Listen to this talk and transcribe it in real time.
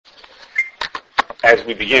as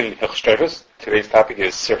we begin Hilchos, today's topic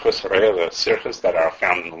is Sirchus Haraya, the sirchus that are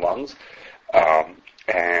found in the lungs.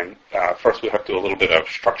 First we have to do a little bit of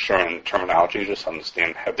structure and terminology just to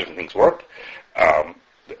understand how different things work. The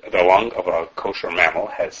lung of a kosher mammal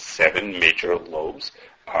has 7 major lobes,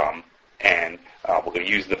 we're going to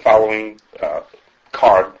use the following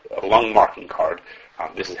card, a lung marking card.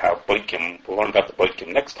 This is how Boitkim, we'll learn about the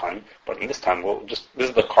Boitkim next time, but in this time, this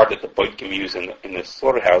is the card that the Boitkim use in the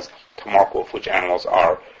slaughterhouse to mark off which animals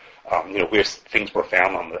are, where things were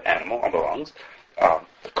found on the animal, on the lungs.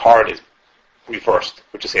 The card is reversed,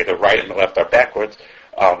 which is say the right and the left are backwards,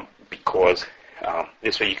 because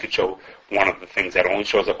this way you could show one of the things that only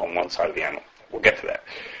shows up on one side of the animal. We'll get to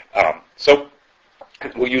that. So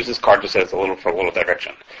we'll use this card just as for a little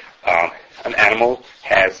direction. An animal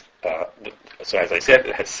has, so as I said,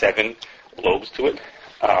 it has 7 lobes to it.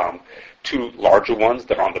 2 larger ones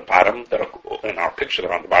that are on the bottom, that are in our picture,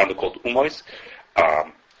 that are on the bottom, they're called umois.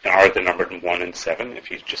 They're numbered 1 and 7,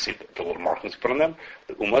 if you just see the little markings put on them,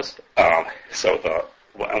 the umas.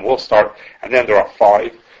 And we'll start, and then there are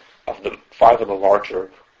 5 of the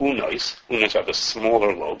larger unois. Unois are the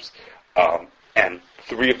smaller lobes, and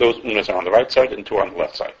 3 of those unas are on the right side and 2 are on the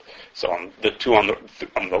left side. So the 2 on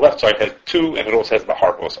the left side has 2, and it also has the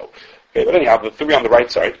heart also. Okay, but anyhow, the 3 on the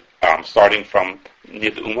right side, starting from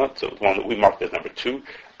near the Uma, so the one that we marked as number 2,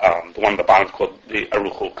 the one on the bottom is called the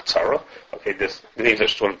Aruchul Ktsara. Okay, the names are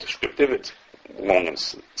sort of descriptive. It's long and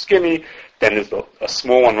skinny. Then there's a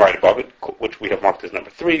small one right above it, which we have marked as number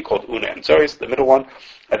 3, called Una and Zoris, the middle one.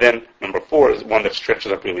 And then number 4 is one that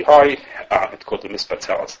stretches up really high. It's called the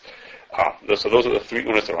Mispatzelis. So those are the 3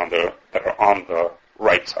 Unas that are on the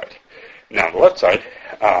right side. Now on the left side,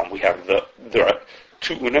 there are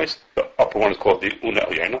 2 unas. The upper one is called the Una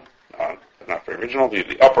Elyena. Not very original.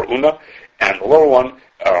 The upper Una, and the lower one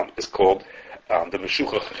is called the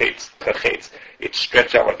Meshucha Chetz. It's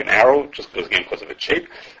stretched out like an arrow, just goes again because of its shape.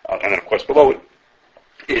 And then of course below it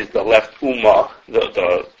is the left Uma,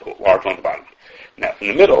 the large one at the bottom. Now in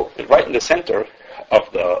the middle, and right in the center of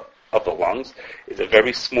the lungs, is a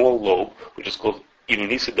very small lobe, which is called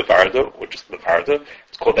Imunisa de Varda, or just the Varda.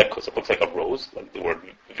 It's called that because it looks like a rose, like the word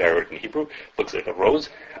Varid in Hebrew. It looks like a rose.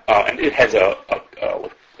 And it has a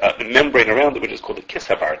membrane around it, which is called the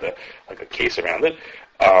Kisa Varda, like a case around it.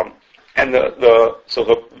 And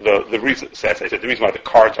the reason, as I said, the reason why the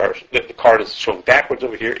card is shown backwards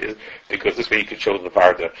over here is because this way you can show the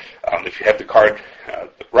Varda. If you have the card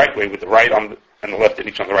the right way with the right on and the left and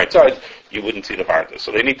each on the right side, you wouldn't see the Varda.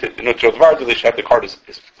 So they need to, in order to show the Varda, they should have the card is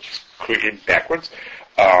created backwards.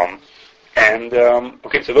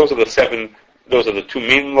 Okay, so those are the 2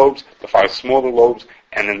 main lobes, the 5 smaller lobes,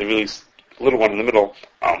 and then the really little one in the middle,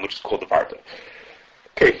 which is called the Varda.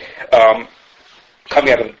 Okay,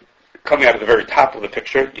 coming out of the very top of the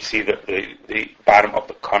picture, you see the bottom of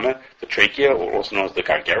the kana, the trachea, or also known as the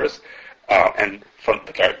gargaris. And from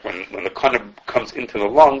when the kana comes into the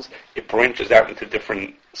lungs, it branches out into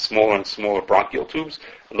different smaller and smaller bronchial tubes,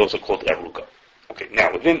 and those are called eruga. Okay,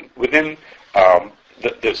 now within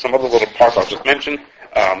there's some other little parts I'll just mention.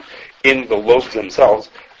 In the lobes themselves,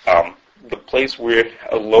 the place where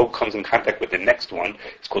a lobe comes in contact with the next one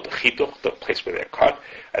is called the chituch, the place where they're cut,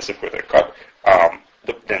 as if where they're cut.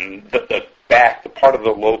 Then the back, the part of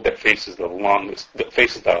the lobe that faces the lung, that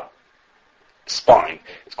faces the spine,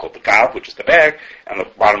 is called the gav, which is the back, and the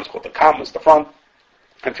bottom is called the kam, is the front,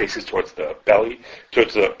 and faces towards the belly,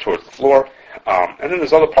 towards the floor. And then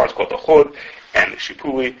there's other parts called the chod and the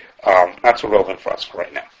shipuli, not so relevant for us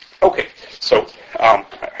right now. Okay, so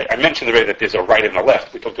I mentioned already that there's a right and a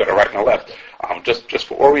left. We talked about a right and a left. Just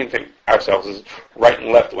for orienting ourselves is right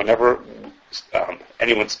and left. Whenever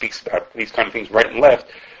anyone speaks about these kind of things, right and left,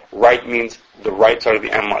 right means the right side of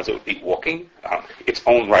the animal as it would be walking, its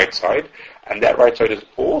own right side, and that right side is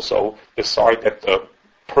also the side that the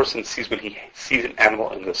person sees when he sees an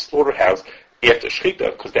animal in the slaughterhouse after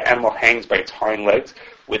shechita, because the animal hangs by its hind legs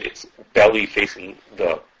with its belly facing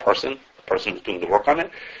the person who's doing the work on it.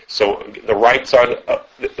 So the right side,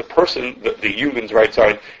 the person, the human's right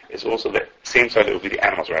side, is also the same side that would be the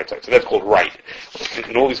animal's right side. So that's called right.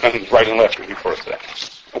 And all these kind of things, right and left, refers to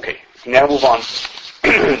that. Okay, now move on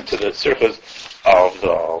to the surface of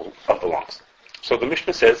the lungs. So the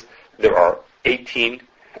Mishnah says there are 18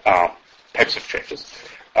 types of trachas.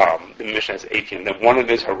 The Mishnah has 18. Then one of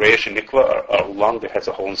it is Hareya Shenikla, a lung that has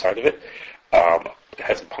a hole inside of it. It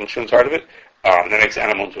has a puncture inside of it. That makes the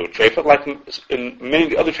animal into a trefa. Like in many of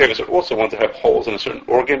the other trefas, are also ones that have holes in a certain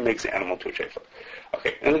organ, makes the animal into a trefa.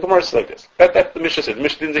 Okay, and the Gemara says like this. That the Mishnah says. The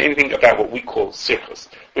Mishnah didn't say anything about what we call sirchus.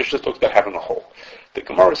 The Mishnah talks about having a hole. The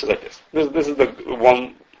Gemara says like this. This is the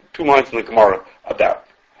 2 lines in the Gemara about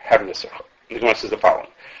having a sirchus. And the Gemara says the following: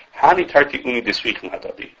 Hani tarti uni disrichim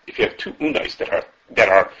hadadi. If you have two unis that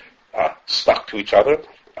are stuck to each other,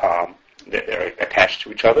 that are attached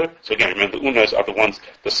to each other. So again, remember the unas are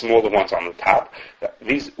the smaller ones on the top.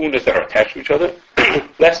 These unas that are attached to each other,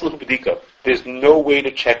 less little bedika. There's no way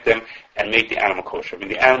to check them and make the animal kosher. I mean,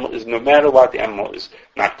 the animal is, no matter what, the animal is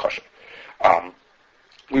not kosher.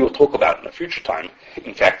 We will talk about it in a future time.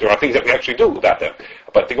 In fact, there are things that we actually do about them.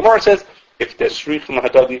 But the Gemara says, if there's shrichim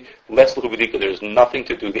hadadi, less little bedika, there's nothing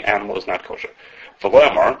to do. The animal is not kosher. For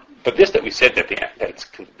Loyamar, but this that we said that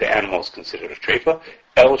the animal is considered a treifa,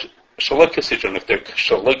 Shalot Kasidron, if they're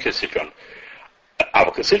Shalot Kasidron.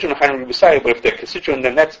 Our Kasidron Hainu Ribusai, but if they're Kasidron,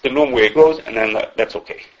 then that's the normal way it goes, and then that's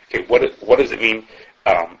okay. Okay, what does it mean?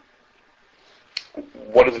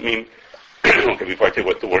 What does it mean? Okay, before I tell you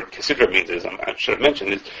what the word Kasidron means I should have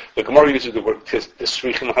mentioned is, the Gemara uses the word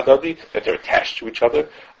Tisrichim Hadadi, that they're attached to each other.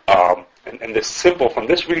 And the simple, from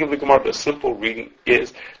this reading of the Gemara, the simple reading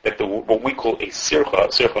is that what we call a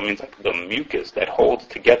sircha means like the mucus that holds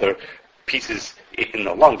together pieces in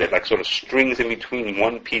the lung, that like sort of strings in between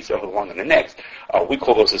one piece of the lung and the next. We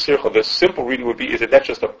call those a sircha. The simple reading would be, is that that's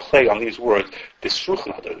just a play on these words,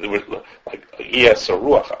 the word like yes or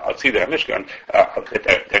ruach, I'll see that Mishkan,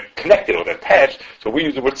 they're connected or they're attached. So we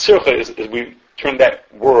use the word sircha is we turn that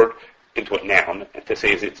word into a noun, and to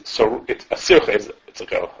say it's a sircha, it's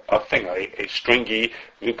like a thing, a stringy,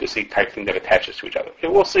 mucusy type thing that attaches to each other. Okay,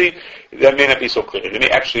 we'll see. That may not be so clear. It may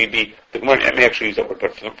actually be, the Gemara may actually use that word,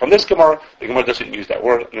 but from this Gemara, the Gemara doesn't use that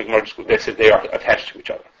word, and the Gemara just says they are attached to each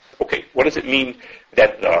other. Okay, what does it mean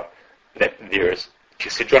that there's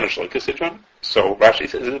kisidron and shalom kisidron? So Rashi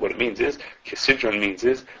says what it means is, kisidron means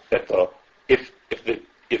is that if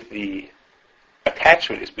the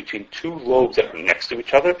attachment is between two lobes that are next to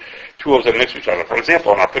each other. For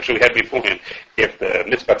example, in our picture we had beforehand, if the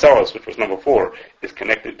mitzvah which was number 4, is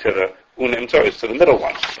connected to the una imtzaros, to the middle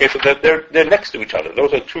one. Okay, so they're next to each other.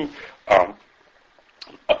 Those are two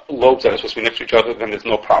lobes that are supposed to be next to each other, then there's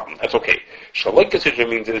no problem. That's okay. Shaloi Kasidra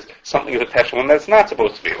means is something is attached to one that's not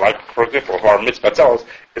supposed to be. Like, for example, if our mitzvah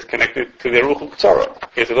is connected to their ruchul ktsara.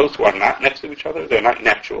 Okay, so those two are not next to each other. They're not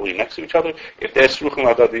naturally next to each other. If there's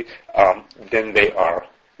ruchul adadi,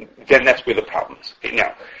 then that's where the problem is. Okay,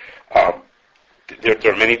 now,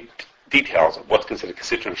 there are many details of what's considered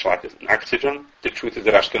Kasidron and Shalak is not Kasidron. The truth is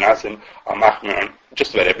that Ashkenazim are machmir on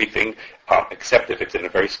just about everything, except if it's in a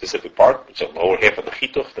very specific part, which is the lower half of the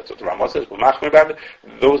chituch, that's what the Ramah says, we're machmir about it.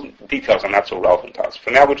 Those details are not so relevant to us.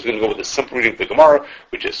 For now, we're just going to go with the simple reading of the Gemara,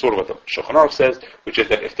 which is sort of what the Shulchan Aruch says, which is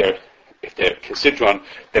that if they're Kasidron,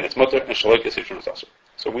 then it's mutter, and Shalak Kasidron is also.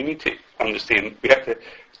 So we need to understand, we have to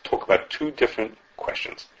talk about two different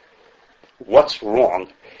questions. What's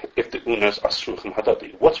wrong if the unas are sruchim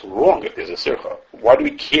hadadi? What's wrong if there's a sircha? Why do we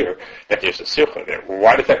care that there's a sircha there?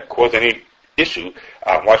 Why does that cause any issue?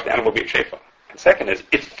 Why should the animal be a shefa? And second is,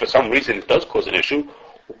 if for some reason it does cause an issue,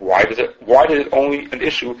 why is it only an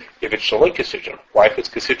issue if it's shaloi kasidron? Why if it's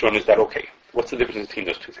kasidron is that okay? What's the difference between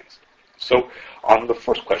those two things? So on the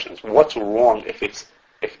first question is, what's wrong if you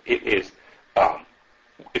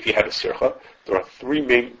have a sircha? There are 3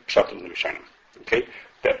 main pshatim in the Rishonim. Okay?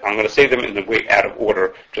 That I'm going to say them in the way out of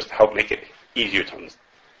order just to help make it easier to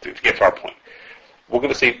get to our point. We're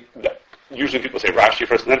going to say that usually people say Rashi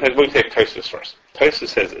first, and then we're going to say Tosfos first. Tosfos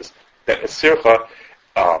says is that a sircha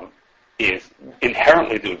is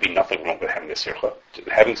inherently there would be nothing wrong with having a sircha.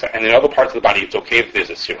 And in other parts of the body it's okay if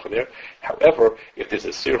there's a sircha there. However, if there's a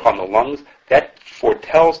sircha on the lungs, that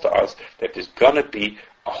foretells to us that there's going to be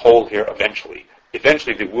a hole here eventually.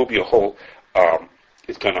 Eventually there will be a hole.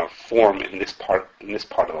 Is going to form in this part of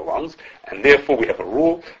the lungs, and therefore we have a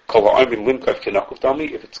rule: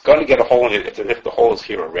 if it's going to get a hole in it, it's as if the hole is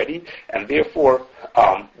here already, and therefore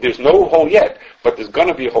there's no hole yet, but there's going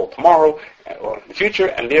to be a hole tomorrow or in the future,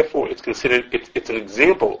 and therefore it's considered it's an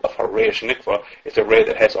example of harei shenikva. It's a ray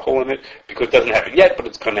that has a hole in it because it doesn't have it yet, but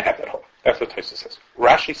it's going to have that hole. That's what Tosfos says.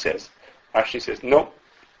 Rashi says no.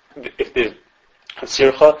 If there's a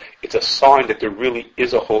sircha, it's a sign that there really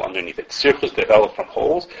is a hole underneath it. Sirchas develop from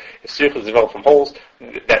holes. If sirchas develop from holes,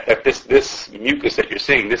 that this mucus that you're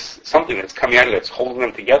seeing, this something that's coming out of it, that's holding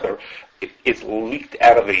them together, it's leaked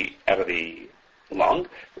out of the lung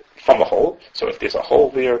from a hole. So if there's a hole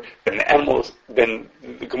there, then then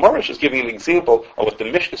the Gemara is just giving an example of what the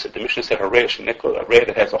Mishnah said. The Mishnah said a ray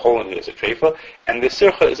that has a hole in it is a treifa, and the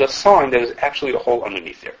sircha is a sign that there's actually a hole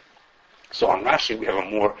underneath there. So on Rashi, we have a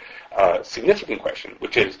more significant question,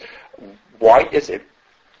 which is, why is it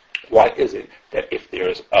that if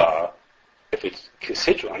it's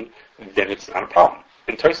Kisidron, then it's not a problem?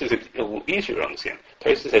 in Tosfos it's a little easier to understand.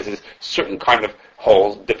 Tosfos says is certain kind of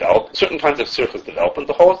holes develop, certain kinds of circles develop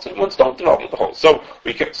into holes, and ones don't develop into holes. So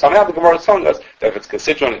we can, somehow the Gemara is telling us that if it's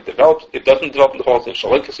constituent, it develops, it doesn't develop into holes, and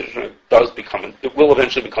shaloi constituent, it will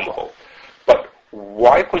eventually become a hole. But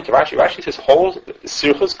why, according to Rashi? Rashi says holes,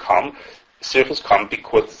 circles come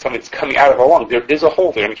because something's coming out of a lung. There is a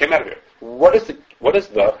hole there and it came out of here. What is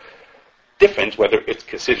the difference whether it's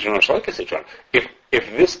constituent or shaloi constituent? If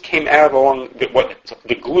this came out of a lung,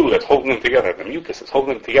 the glue that's holding them together, the mucus that's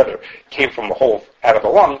holding them together, came from a hole out of a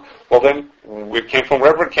lung, well then, it came from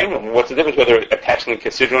wherever it came from. What's the difference whether it's attached to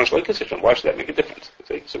constituent or shaloi constituent? Why should that make a difference?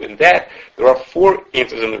 Okay? So in that, there are 4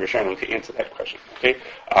 answers in the Rishonim to answer that question. Okay?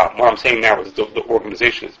 What I'm saying now is the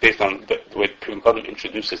organization is based on the way Pri Megadim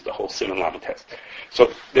introduces the whole Siman Lamed test.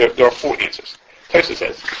 So there are 4 answers.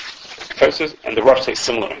 Tosfos and the Rosh say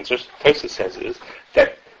similar answers. Tosfos says is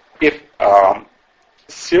that if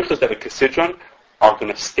sirchas that are constituent are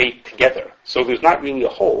going to stay together. So there's not really a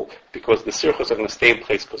hole because the sirchas are going to stay in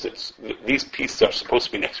place because these pieces are supposed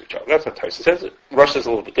to be next to each other. That's what Tosfos says. Rosh is a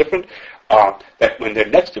little bit different. That when they're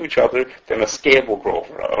next to each other, then a scab will grow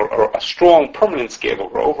over it, or a strong, permanent scab will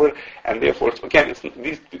grow over it, and therefore,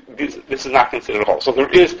 this is not considered a hole. So there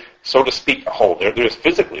is, so to speak, a hole there. There's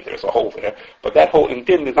a hole there, but that hole in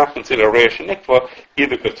din is not considered a reish nikva,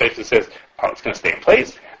 either because Tosfos says it's going to stay in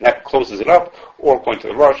place, and that closes it up, or according to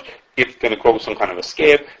the Rosh, it's going to grow some kind of a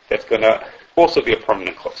scab that's going to also be a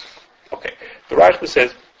permanent close. Okay. The Rashba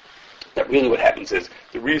says that really what happens is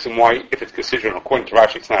the reason why, if it's considered, according to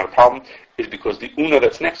Rashi, it's not a problem, is because the una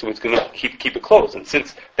that's next to it is going to keep it closed. And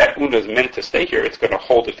since that una is meant to stay here, it's going to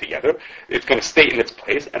hold it together. It's going to stay in its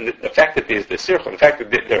place. And the fact that there's the circle, the fact that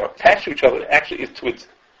they're attached to each other, actually is to its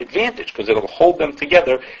advantage because it'll hold them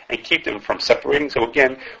together and keep them from separating. So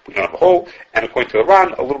again, we don't have a hole. And according to the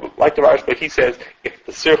Ran, a little bit like the Raj, but he says if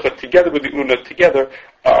the sircha together with the una together,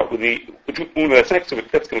 with the una that's next to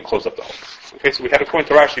it, that's going to close up the hole. Okay, so we had, according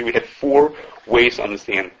to Rashi, we had 4 ways to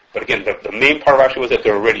understand. But again, the main part of Rashi was that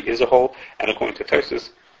there already is a hole, and according to Tosfos,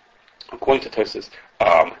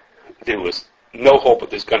 there was no hole, but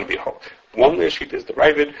there's going to be a hole. One Rishit is the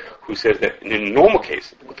Ravid, who says that in a normal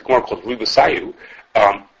case, what the Gemara called Ribusayu,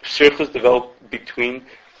 circles develop between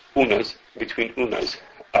unas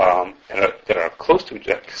that are close to each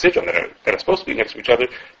other, that are supposed to be next to each other.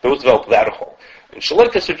 Those develop without a hole. In Shaloi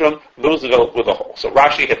Sidron, those develop with a hole. So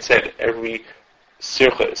Rashi had said every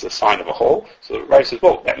sircha is a sign of a hole. So Rashi says,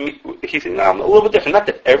 well, he's saying, no, a little bit different. Not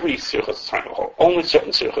that every sircha is a sign of a hole. Only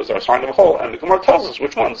certain sirchas are a sign of a hole. And the Gemara tells us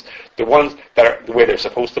which ones. The ones that are the way they're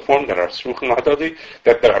supposed to form, that are Sruchim Hadodi,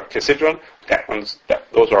 that are Kesidron,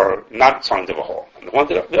 those are not signs of a hole. And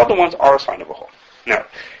the other ones are a sign of a hole. Now,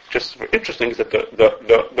 just interesting is that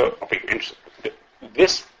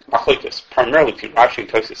this machlokes primarily between Rashi and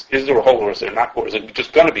Tosfos, is there a hole or is there not, or is it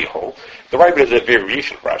just going to be a hole? The Ravid is a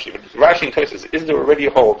variation of Rashi, but Rashi and Tosfos, is there already a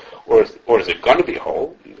hole or is it going to be a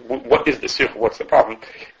hole? What is the sircha? What's the problem?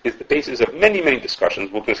 Is the basis of many, many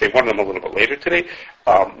discussions. We're going to say one of them a little bit later today.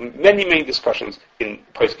 Many, many discussions in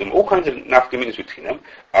Poskim, all kinds of nafkaminas between them.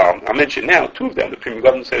 I'll mention now 2 of them. The Pri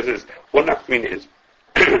Megadim says is, one nafkamina is,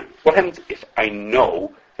 what happens if I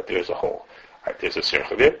know that there's a hole? Right, there's a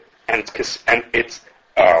sircha there, and it's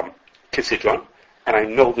Kisidron, and I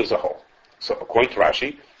know there's a hole. So according to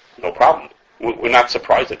Rashi, no problem. We're not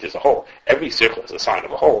surprised that there's a hole. Every circle is a sign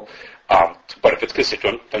of a hole. But if it's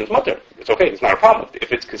Kisidron, then it's mutter. It's okay. It's not a problem.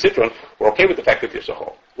 If it's Kisidron, we're okay with the fact that there's a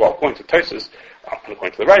hole. Well, according to Tosfos, and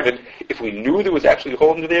according to the Ravid, if we knew there was actually a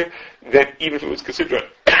hole in there, then even if it was Kisidron,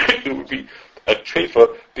 it would be a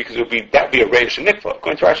treifa because that'd be a reish nikva.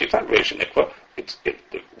 According to Rashi, it's not reish nikva.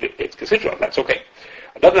 It's Kisidron. That's okay.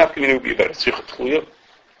 Another nafkamina would be about a sircha tluya.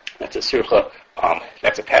 That's a sircha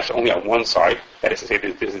that's attached only on one side. That is to say,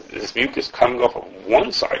 there's this mucus coming off of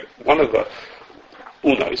one side, one of the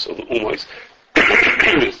unais, or the umois,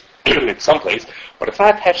 in some place, but it's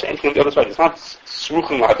not attached to anything on the other side. It's not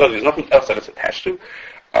sruchim lahadad. There's nothing else that it's attached to.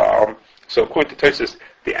 So according to Tosfos,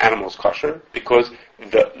 the animal is kosher because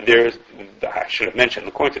I should have mentioned,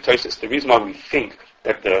 according to Tosfos, the reason why we think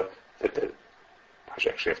that I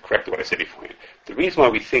should actually have corrected what I said before. The reason why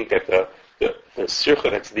we think that the sircha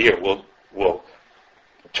that's there will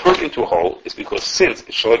turn into a hole is because since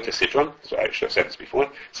it's shaloi kesidron, so I should have said this before,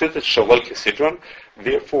 since it's shaloi kesidron,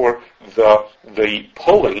 therefore the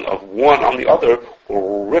pulling of one on the other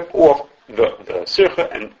will rip off the sircha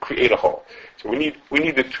and create a hole. So we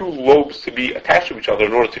need the 2 lobes to be attached to each other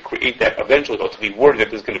in order to create that eventually, or to be worried that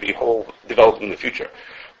there's going to be a hole developed in the future.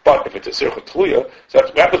 But if it's a sircha tluya, so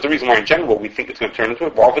that was the reason why in general we think it's going to turn into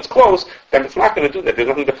it. Well, if it's close, then it's not going to do that. There's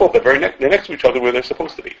nothing to pull. They're next to each other where they're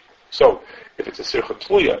supposed to be. So if it's a sircha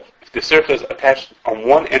tluya, if the sircha is attached on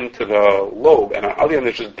one end to the lobe, and on the other end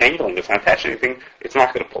it's just dangling, it's not attached to anything, it's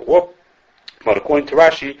not going to pull up. But according to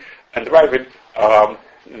Rashi and the Ravid,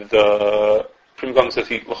 the Pri Megadim says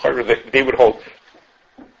that they would hold,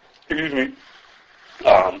 the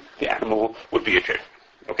animal would be a treif.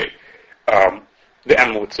 Okay. The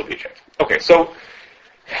animal would still be a treif. Okay, so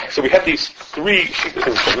we have these three shittas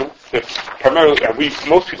in Shimon that primarily,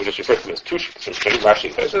 most people just refer to them as two shittas in Shimon.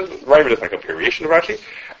 Rashi says, Ravid is like a variation of Rashi,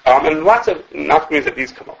 and lots of nafkamis that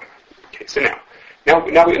these come up. Okay, so now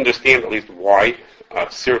we understand at least why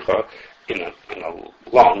sircha in a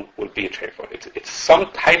lung would be a treifa. It's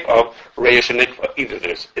some type of reish and nikva. Either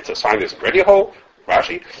it's a sign there's already a hole,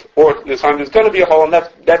 Rashi, or the sign there's going to be a hole, and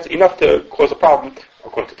that's enough to cause a problem,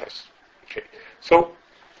 according to Tos. Okay, so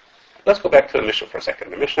let's go back to the Mishnah for a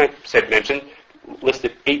second. The Mishnah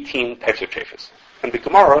listed 18 types of treifas, and the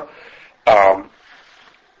Gemara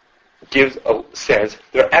says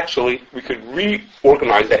there actually we could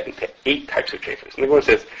reorganize that into 8 types of treifas. And the Gemara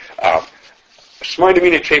says, Shmai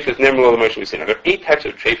Demina treifas nemelo Moshe. We say now there are 8 types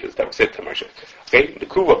of treifas that were said to Moshe. Okay, the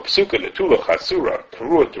kuva, psuka, netula, chasura,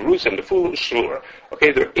 karua, terusa, and the full shlura.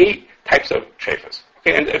 Okay, there are 8 types of treifas.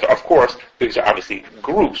 Okay, and of course, these are obviously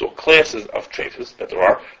groups or classes of treifas that there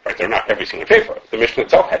are. Right, they're not every single treifa. The Mishnah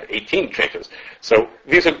itself had 18 treifas. So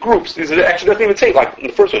these are groups. These are actually doesn't even say like in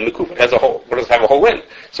the first one, the kuva has a hole. What does it have a hole in?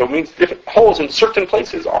 So it means different holes in certain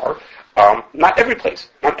places are. Not every place,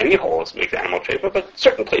 not any holes make the animal treifa, but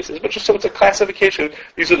certain places. But just so it's a classification,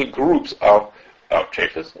 these are the groups of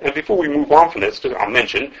treifas. And before we move on from this, I'll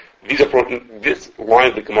mention these are brought in, this line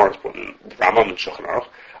of the Gemara is brought in the Rambam and Shulchan Aruch.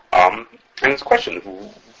 And it's a question,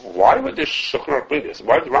 why would the Shulchan Aruch bring this?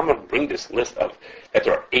 Why would the Rambam bring this list of that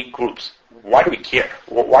there are 8 groups? Why do we care?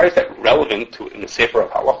 Why is that relevant to in the Sefer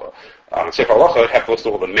of Halacha? Sefer Halacha have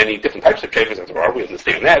listed all the many different types of treifas as there are. We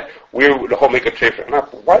understand that. Where would the whole make a treifa or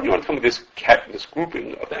not? Why do you want to tell me this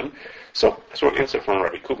grouping of them? So that's what answer from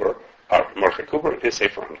Rabbi Kuber, Mordechai Kuber, in his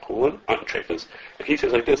Sefer on Chulin, on treifas. And he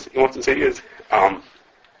says like this, he wants to say is,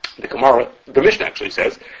 the Gemara, the Mishnah actually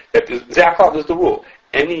says, that Ze'achal is the rule.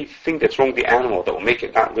 Anything that's wrong with the animal that will make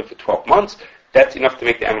it not live for 12 months, that's enough to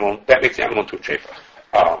make the animal, that makes the animal into a treifa.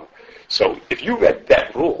 So if you read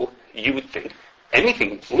that rule, you would think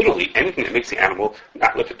literally anything that makes the animal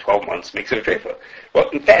not live for 12 months makes it a treifa. Well,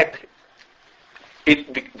 in fact, the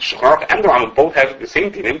Shulchan Aruch and the Rambam both have the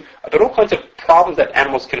same dinim. There are all kinds of problems that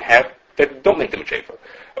animals can have that don't make them a treifa.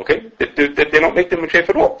 Okay? They don't make them a treifa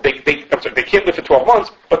at all. They can't live for 12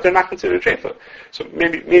 months, but they're not considered a treifa. So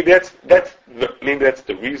maybe that's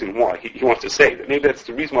the reason why he wants to say that. Maybe that's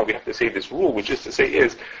the reason why we have to say this rule, which is to say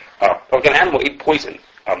is, like an animal ate poison,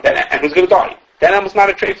 that animal's going to die. That animal's not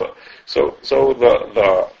a treifa. So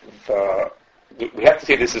we have to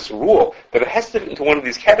say this is a rule that it has to fit into one of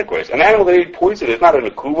these categories. An animal that ate poison is not a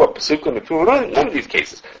nakuva, pasuka, natura, none of these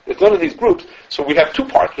cases. There's none of these groups. So we have 2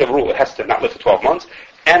 parts. We have a rule. It has to not live for 12 months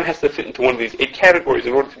and has to fit into one of these 8 categories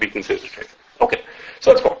in order to be considered a treifa. Okay,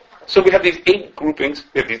 so let's go. So we have these 8 groupings.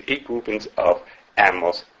 We have these 8 groupings of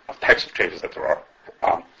animals, of types of treifas that there are.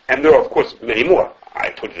 And there are, of course, many more. I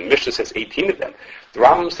told you the Mishnah says 18 of them. The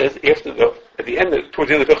Rambam says towards the end of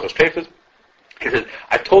Hilchos Treifas, he says,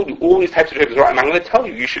 I told you all these types of treifas are, and I'm going to tell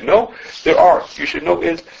you, you should know there are. You should know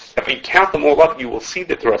is, if we count them all up, you will see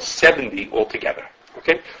that there are 70 altogether.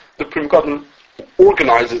 Okay? The Pri Megadim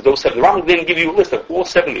organizes those 70. The Rambam then give you a list of all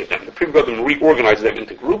 70 of them. The Pri Megadim reorganizes them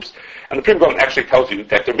into groups, and the Pri Megadim actually tells you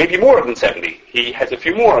that there may be more than 70. He has a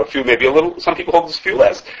few more, a few maybe a little, some people hold this a few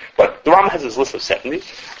less. But the Rambam has his list of 70.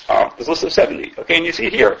 This list of 70. Okay, and you see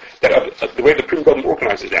here that the way the Pri Megadim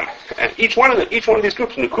organizes them. And each one of these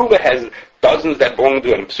groups, Nukuva has dozens that belong to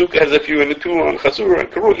it, and Psuka has a few, and Netula, and Chasura, and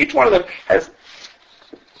Karu. Each one of them has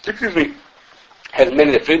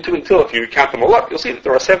many that fit into until if you count them all up, you'll see that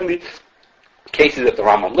there are 70 cases that the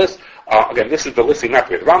Rambam lists. Again, this is the listing, not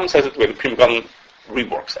the way the Rambam says it, the way the Pri Megadim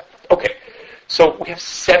reworks that. Okay, so we have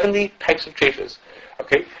 70 types of treifas.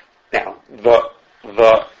 Okay, now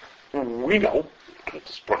we know,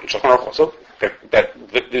 it's important in Shulchan Aruch also, that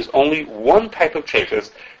there's only one type of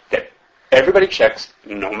treifas that everybody checks,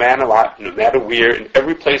 no matter what, no matter where, in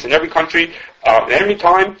every place, in every country, at every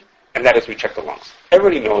time, and that is we check the lungs.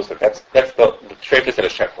 Everybody knows that's the treifas that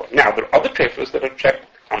is checked for. Now, there are other treifas that are checked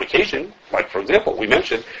on occasion, like, for example, we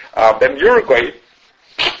mentioned that in Uruguay,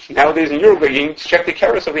 nowadays in Uruguay, you need to check the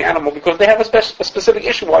carcass of the animal because they have a specific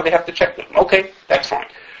issue why they have to check them. Okay, that's fine.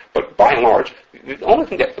 But by and large, the only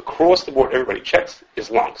thing that across the board everybody checks is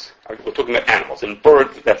lungs. We're talking about animals. In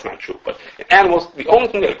birds, that's not true. But in animals, the only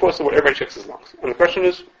thing that across the board everybody checks is lungs. And the question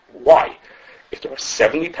is, why? If there are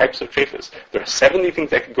 70 types of treifas, there are 70 things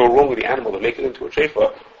that could go wrong with the animal to make it into a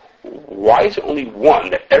treifa, why is there only one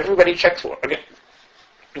that everybody checks for? Again,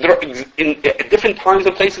 there are at different times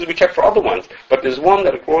and places we check for other ones, but there's one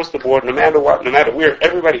that across the board, no matter what, no matter where,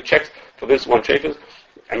 everybody checks for this one trephas,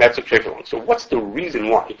 and that's a trephas one. So what's the reason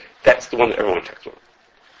why that's the one that everyone checks for?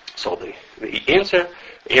 So the answer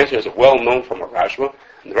is well known from a Rashba,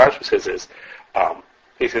 and the Rashba says is,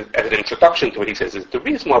 he says, as an introduction to it, he says, is the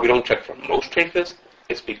reason why we don't check for most trephas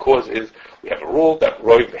is because we have a rule that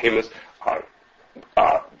roiv behemoths are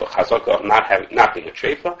the chazaka of not being a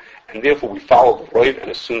treifa, and therefore we follow the roiv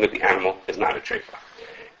and assume that the animal is not a treifa.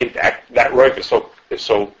 In fact, that roiv is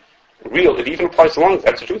so real, it even applies to lungs.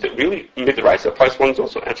 That's the truth. It really, midrash, applies to lungs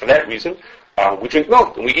also. And for that reason, we drink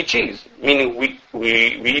milk and we eat cheese, meaning we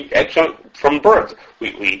eat eggs from birds.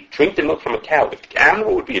 We drink the milk from a cow. If the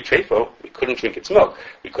animal would be a treifa, we couldn't drink its milk.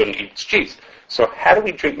 We couldn't eat its cheese. So how do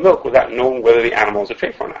we drink milk without knowing whether the animal is a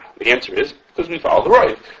treifa or not? The answer is because we follow the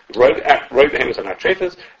roiv. The roiv animals are not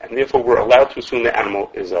treifas, and therefore we're allowed to assume the animal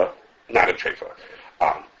is not a treifa.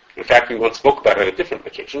 In fact, we once spoke about it at a different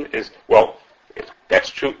occasion. If that's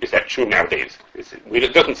true, is that true nowadays?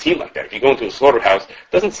 It doesn't seem like that. If you go into a slaughterhouse,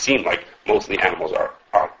 it doesn't seem like most of the animals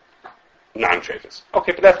are non-treifas.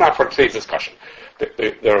 Okay, but that's not for today's discussion.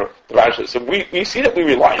 So we see that we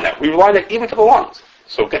rely on that. We rely on that even for the lungs.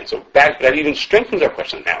 So again, that even strengthens our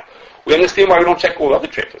question now. We understand why we don't check all other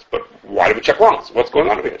treifas, but why do we check lungs? What's going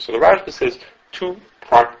on over here? So the Rashba says two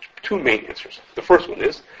main answers. The first one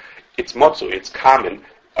is, it's matzui, it's common,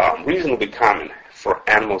 reasonably common for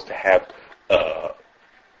animals to have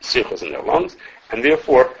sirchas in their lungs, and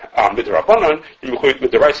therefore, midrabanan, you're not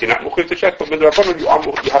mechuyev to check, but midrabanan,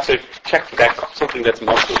 you have to check for that, something that's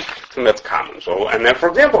matzui, something that's common. So, and then, for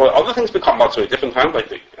example, other things become matzui at different times, like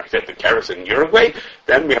the carrots in Uruguay,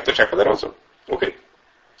 then we have to check for that also. Okay.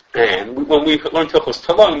 And when we learned Hilchos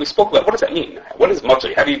Talon, we spoke about what does that mean? What is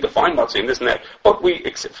matzui? How do you define matzui and this and that? But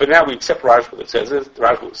for now we accept Rashba that says is, the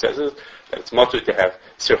Rashba says is that it's matzui to have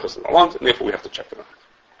sirchos in the lungs, and therefore we have to check for them.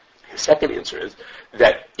 The second answer is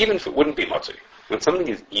that even if it wouldn't be matzui, when something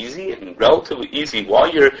is easy and relatively easy, while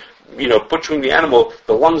you're, butchering the animal,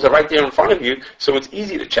 the lungs are right there in front of you, so it's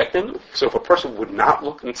easy to check them. So if a person would not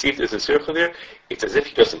look and see if there's a sircha there, it's as if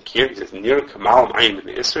he doesn't care. He says, near kamal ayim in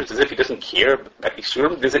the isser. It's as if he doesn't care that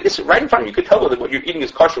isurim. There's an isser right in front of you. You could tell whether what you're eating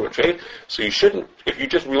is kosher or treif. So you shouldn't, if you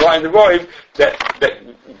just rely on the roiv,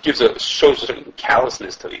 that shows a certain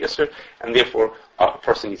callousness to the isser, and therefore a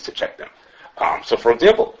person needs to check them. So, for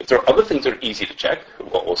example, if there are other things that are easy to check,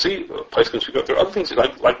 we'll see. Place can speak up. There are other things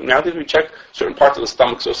like nowadays we check certain parts of the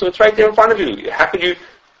stomach. So it's right there in front of you. How could you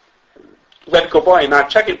let it go by and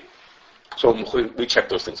not check it? So we check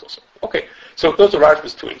those things also. Okay. So those are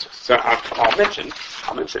Rashba's two answers. So I'll mention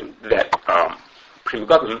that Pri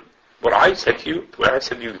Megadim, what I said to you,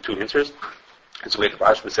 the two answers, is the way the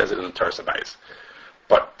Rashba says it in the Torah Sabayis.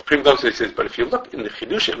 But Pri Megadim says, but if you look in the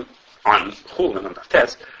Chidushim on Chul and on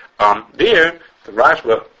Taftes, there, the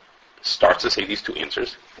Rashba starts to say these two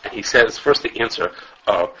answers, and he says first the answer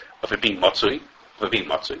of it being matzui,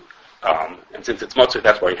 and since it's matzui,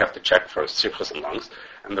 that's why you have to check for sirchas and lungs.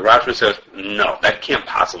 And the Rashba says, no, that can't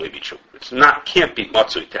possibly be true. Can't be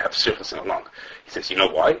matzui to have sirchas in a lung. He says, you know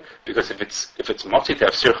why? Because if it's matzui to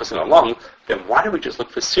have sirchas in a lung, then why do we just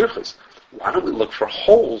look for sirchas? Why don't we look for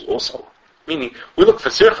holes also? Meaning, we look for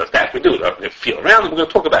sirchas, that we do. They feel around, and we're going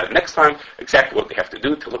to talk about it next time, exactly what they have to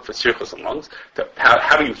do to look for sirchas in lungs.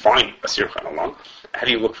 How do you find a sircha in a lung? How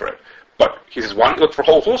do you look for it? But he says, why don't you look for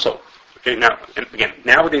holes also? Okay, now, and again,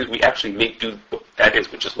 nowadays we actually that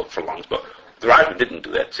is, we just look for lungs, but the Rashba didn't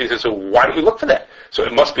do that. So he says, so why do we look for that? So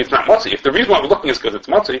it must be, it's not matzui. If the reason why we're looking is because it's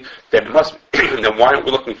matzui, then it must be, then why aren't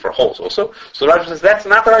we looking for holes also? So the Rashba says, that's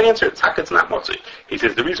not the right answer. It's not matzui. He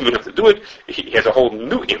says, the reason we have to do it, he has a whole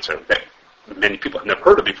new answer that many people have never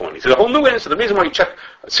heard of before. And he says, a whole new answer. The reason why you check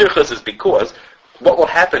sirchas is because what will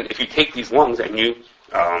happen if you take these lungs and the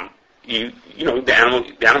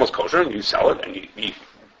animal's kosher and you sell it and you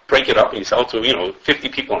break it up and you sell it to, 50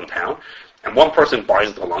 people in town, and one person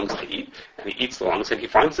buys the lungs to eat, and he eats the lungs, and he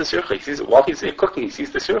finds the sircha. He sees it while he's there cooking. He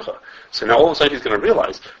sees the sircha. So now all of a sudden he's going to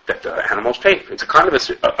realize that the animal's treif. It's a kind of a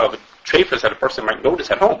treifus that a person might notice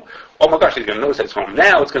at home. Oh my gosh, he's going to notice at home.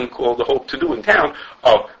 Now it's going to call the whole to-do in town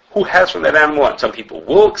of who has from that animal, and some people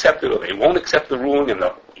will accept it or they won't accept the ruling, and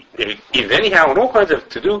they'll eat it anyhow, and all kinds of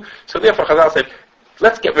to-do. So therefore Chazal said,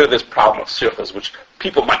 let's get rid of this problem of sirchas, which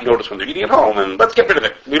people might notice when they're eating at home, and let's get rid of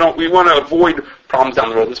it. We want to avoid problems down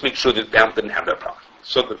the road. Let's make sure that the animal didn't have that problem.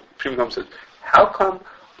 So the Pri Megadim says, how come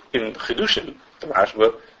in Chidushim, the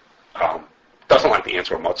Rashba doesn't like the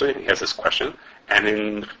answer of matzah? He has this question. And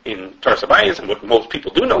in Torah Sabayis, and what most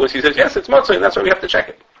people do know is he says, yes, it's matzah, and that's why we have to check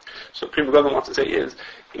it. So Pri Megadim wants to say is,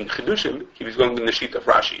 in Chidushim, he was going in the sheet of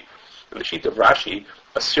Rashi. In the sheet of Rashi,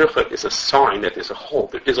 a sircha is a sign that there's a hole.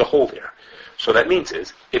 There is a hole there. So that means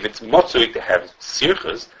is, if it's motzui to have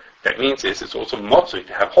sirchas, that means is it's also motzui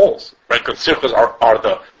to have holes, right? Because sirchas are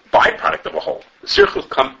the byproduct of a hole. The sirchas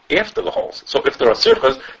come after the holes. So if there are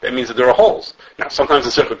sirchas, that means that there are holes. Now, sometimes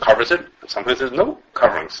the sircha covers it, and sometimes there's no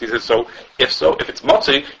coverings. He says, so, if it's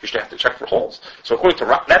motzui, you should have to check for holes. So according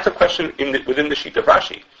to that's a question within the sheet of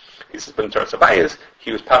Rashi. He says, but in Teretz Abayis,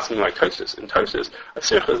 he was passing like Tosis. In Tosis, a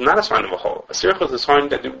sircha is not a sign of a hole. A sircha is a sign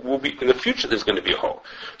that there will be, in the future, there's going to be a hole.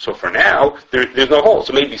 So for now, there's no hole.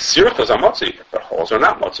 So maybe sirchas are motzui, but holes are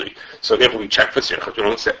not motzui. So therefore we check for sirchas, we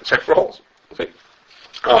don't check for holes. Okay?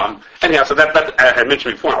 Anyhow, so that I had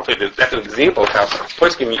mentioned before, I'll say that's an example of how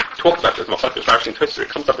Poskim talked about this, Machlokes Rashi and Tosis. It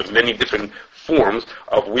comes up in many different forms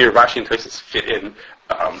of where Rashi and Tosis fit in,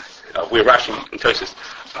 where Rashi and Tosis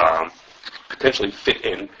potentially fit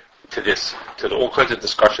in to all kinds of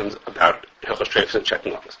discussions about Hilchos Treifas and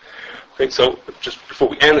checking lungs. Okay, so just before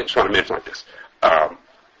we end, I just want to mention like this. As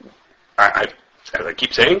I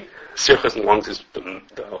keep saying, sirchas and lungs is the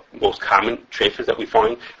most common treifas that we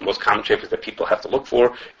find, the most common treifas that people have to look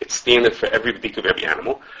for. It's standard for every beak of every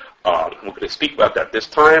animal. We're going to speak about that this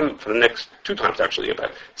time, for the next 2 times actually,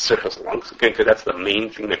 about sirchas and lungs. Again, because that's the main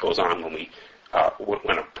thing that goes on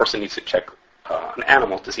when a person needs to check an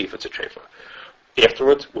animal to see if it's a treifa.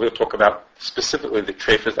 Afterwards, we're going to talk about specifically the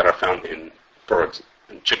treifas that are found in birds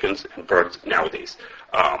and chickens and birds nowadays.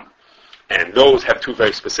 And those have 2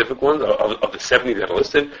 very specific ones. Of the 70 that are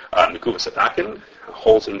listed, Nekuvas Adakin,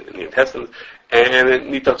 holes in the intestines, and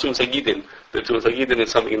Nitatzum Sagidin. The Tzum Sagidin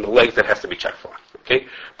is something in the legs that has to be checked for. Okay?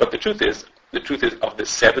 But the truth is, of the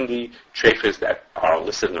 70 treifas that are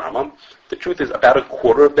listed in Rambam, the truth is about a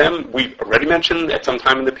quarter of them we've already mentioned at some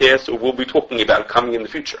time in the past, or we'll be talking about coming in the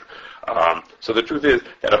future. So the truth is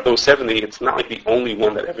that of those 70, it's not like the only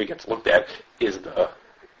one that ever gets looked at is the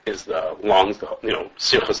lungs,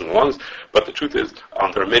 sirchas in the lungs. But the truth is,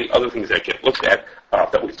 there are many other things that get looked at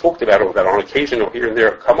that we've talked about, or that on occasion or here and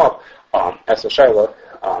there come up as a shaila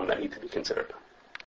that need to be considered.